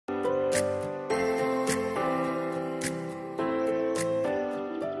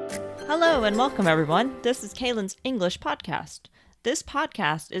Hello and welcome everyone. This is Kaylin's English podcast. This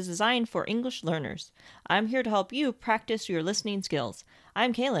podcast is designed for English learners. I'm here to help you practice your listening skills.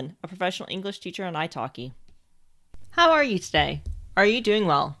 I'm Kaylin, a professional English teacher on italki. How are you today? Are you doing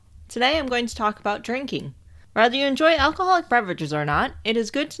well? Today I'm going to talk about drinking. Whether you enjoy alcoholic beverages or not, it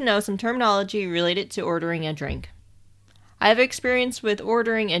is good to know some terminology related to ordering a drink. I have experience with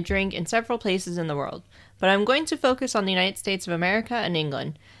ordering a drink in several places in the world, but I'm going to focus on the United States of America and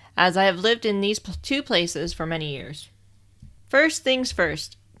England, as I have lived in these two places for many years. First things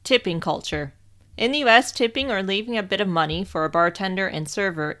first, tipping culture. In the U.S., tipping or leaving a bit of money for a bartender and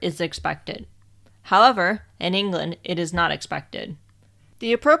server is expected. However, in England, it is not expected.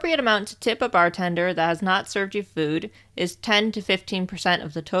 The appropriate amount to tip a bartender that has not served you food is 10 to 15%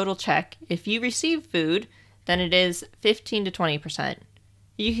 of the total check. If you receive food, then it is 15 to 20%.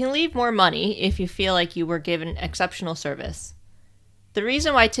 You can leave more money if you feel like you were given exceptional service. The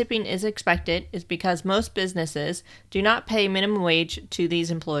reason why tipping is expected is because most businesses do not pay minimum wage to these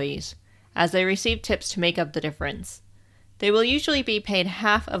employees, as they receive tips to make up the difference. They will usually be paid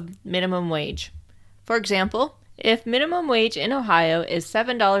half of minimum wage. For example, if minimum wage in Ohio is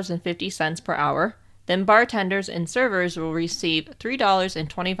 $7.50 per hour, then bartenders and servers will receive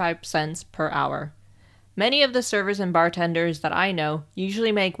 $3.25 per hour. Many of the servers and bartenders that I know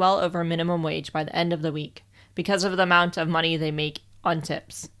usually make well over minimum wage by the end of the week because of the amount of money they make on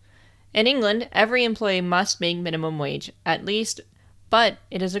tips. In England, every employee must make minimum wage, at least, but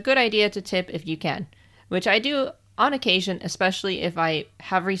it is a good idea to tip if you can, which I do on occasion, especially if I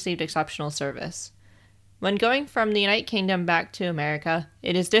have received exceptional service. When going from the United Kingdom back to America,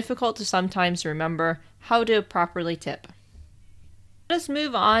 it is difficult to sometimes remember how to properly tip. Let us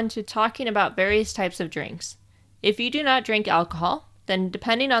move on to talking about various types of drinks. If you do not drink alcohol, then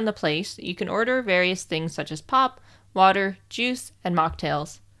depending on the place, you can order various things such as pop, water, juice, and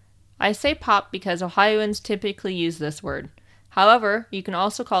mocktails. I say pop because Ohioans typically use this word. However, you can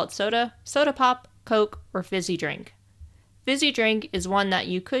also call it soda, soda pop, Coke, or fizzy drink. Fizzy drink is one that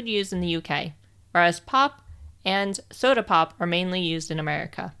you could use in the UK, whereas pop and soda pop are mainly used in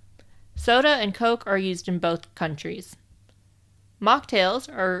America. Soda and Coke are used in both countries. Mocktails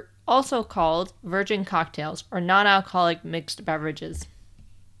are also called virgin cocktails or non-alcoholic mixed beverages.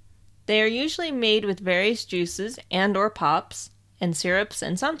 They are usually made with various juices and or pops and syrups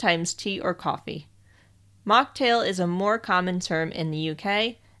and sometimes tea or coffee. Mocktail is a more common term in the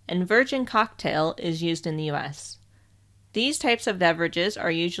UK, and virgin cocktail is used in the US. These types of beverages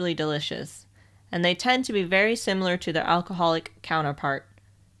are usually delicious, and they tend to be very similar to their alcoholic counterpart,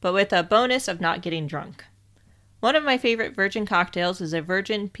 but with a bonus of not getting drunk. One of my favorite virgin cocktails is a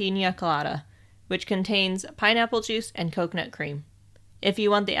virgin pina colada, which contains pineapple juice and coconut cream. If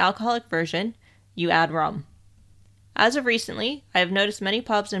you want the alcoholic version, you add rum. As of recently, I have noticed many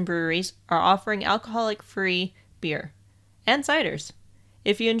pubs and breweries are offering alcoholic-free beer and ciders.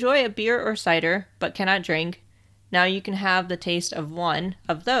 If you enjoy a beer or cider but cannot drink, now you can have the taste of one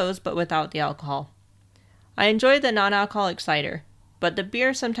of those but without the alcohol. I enjoy the non-alcoholic cider, but the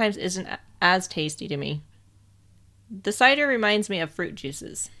beer sometimes isn't as tasty to me. The cider reminds me of fruit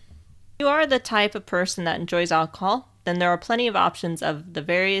juices. If you are the type of person that enjoys alcohol, then there are plenty of options of the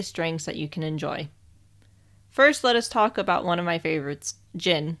various drinks that you can enjoy. First, let us talk about one of my favorites,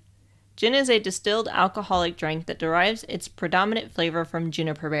 gin. Gin is a distilled alcoholic drink that derives its predominant flavor from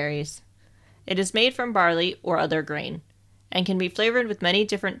juniper berries. It is made from barley or other grain, and can be flavored with many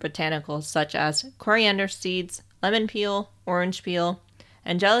different botanicals such as coriander seeds, lemon peel, orange peel,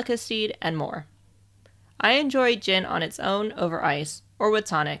 angelica seed, and more. I enjoy gin on its own over ice, or with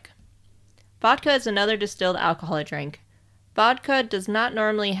tonic. Vodka is another distilled alcoholic drink. Vodka does not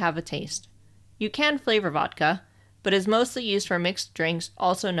normally have a taste. You can flavor vodka, but is mostly used for mixed drinks,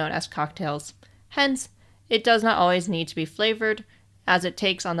 also known as cocktails. Hence, it does not always need to be flavored, as it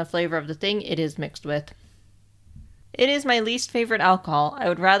takes on the flavor of the thing it is mixed with. It is my least favorite alcohol. I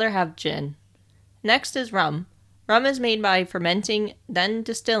would rather have gin. Next is rum. Rum is made by fermenting, then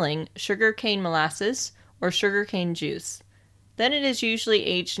distilling sugarcane molasses or sugarcane juice. Then it is usually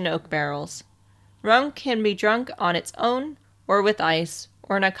aged in oak barrels. Rum can be drunk on its own, or with ice,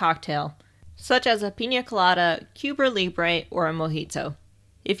 or in a cocktail, such as a pina colada, Cuba Libre, or a mojito.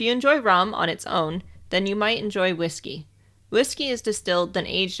 If you enjoy rum on its own, then you might enjoy whiskey. Whiskey is distilled then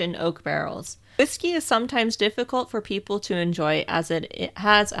aged in oak barrels. Whiskey is sometimes difficult for people to enjoy as it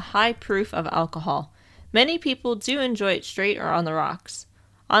has a high proof of alcohol. Many people do enjoy it straight or on the rocks.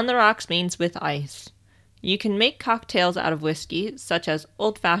 On the rocks means with ice. You can make cocktails out of whiskey, such as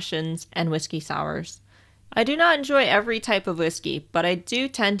old fashions and whiskey sours. I do not enjoy every type of whiskey, but I do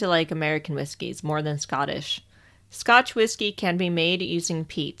tend to like American whiskeys more than Scottish. Scotch whiskey can be made using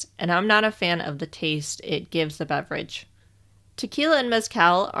peat, and I'm not a fan of the taste it gives the beverage. Tequila and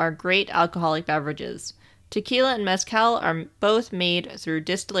mezcal are great alcoholic beverages. Tequila and mezcal are both made through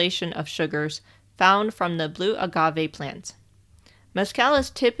distillation of sugars found from the blue agave plant. Mezcal is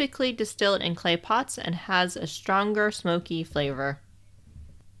typically distilled in clay pots and has a stronger, smoky flavor.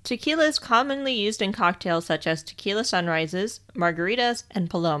 Tequila is commonly used in cocktails such as tequila sunrises, margaritas, and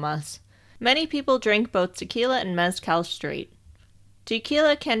palomas. Many people drink both tequila and mezcal straight.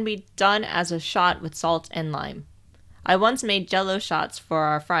 Tequila can be done as a shot with salt and lime. I once made Jell-O shots for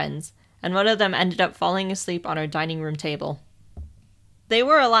our friends, and one of them ended up falling asleep on our dining room table. They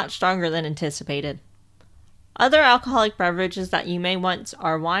were a lot stronger than anticipated. Other alcoholic beverages that you may want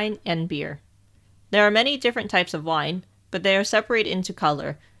are wine and beer. There are many different types of wine, but they are separated into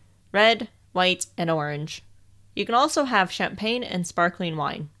color: red, white, and orange. You can also have champagne and sparkling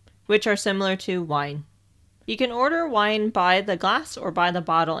wine, which are similar to wine. You can order wine by the glass or by the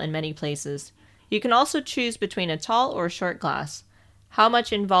bottle in many places. You can also choose between a tall or short glass, how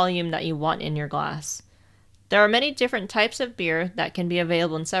much in volume that you want in your glass. There are many different types of beer that can be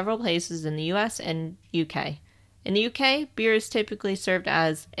available in several places in the U.S. and U.K. In the U.K., beer is typically served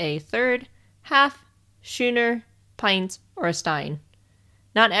as a third, half, schooner, pint, or a stein.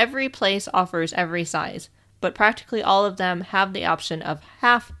 Not every place offers every size, but practically all of them have the option of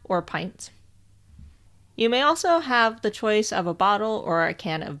half or pint. You may also have the choice of a bottle or a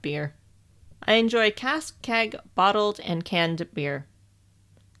can of beer. I enjoy cask, keg, bottled, and canned beer.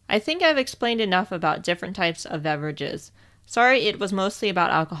 I think I've explained enough about different types of beverages. Sorry it was mostly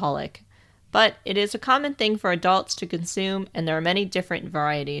about alcoholic, but it is a common thing for adults to consume, and there are many different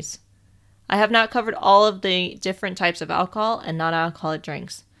varieties. I have not covered all of the different types of alcohol and non-alcoholic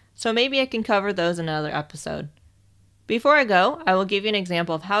drinks, so maybe I can cover those in another episode. Before I go, I will give you an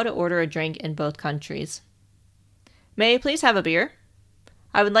example of how to order a drink in both countries. May I please have a beer?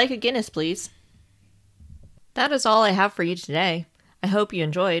 I would like a Guinness, please. That is all I have for you today. I hope you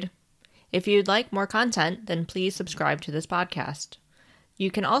enjoyed. If you'd like more content, then please subscribe to this podcast.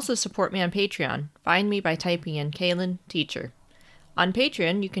 You can also support me on Patreon. Find me by typing in Kaylin Teacher. On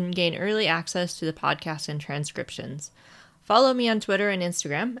Patreon, you can gain early access to the podcast and transcriptions. Follow me on Twitter and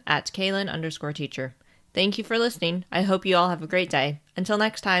Instagram at Kaylin_teacher. Thank you for listening. I hope you all have a great day. Until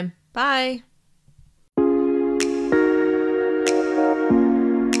next time, bye!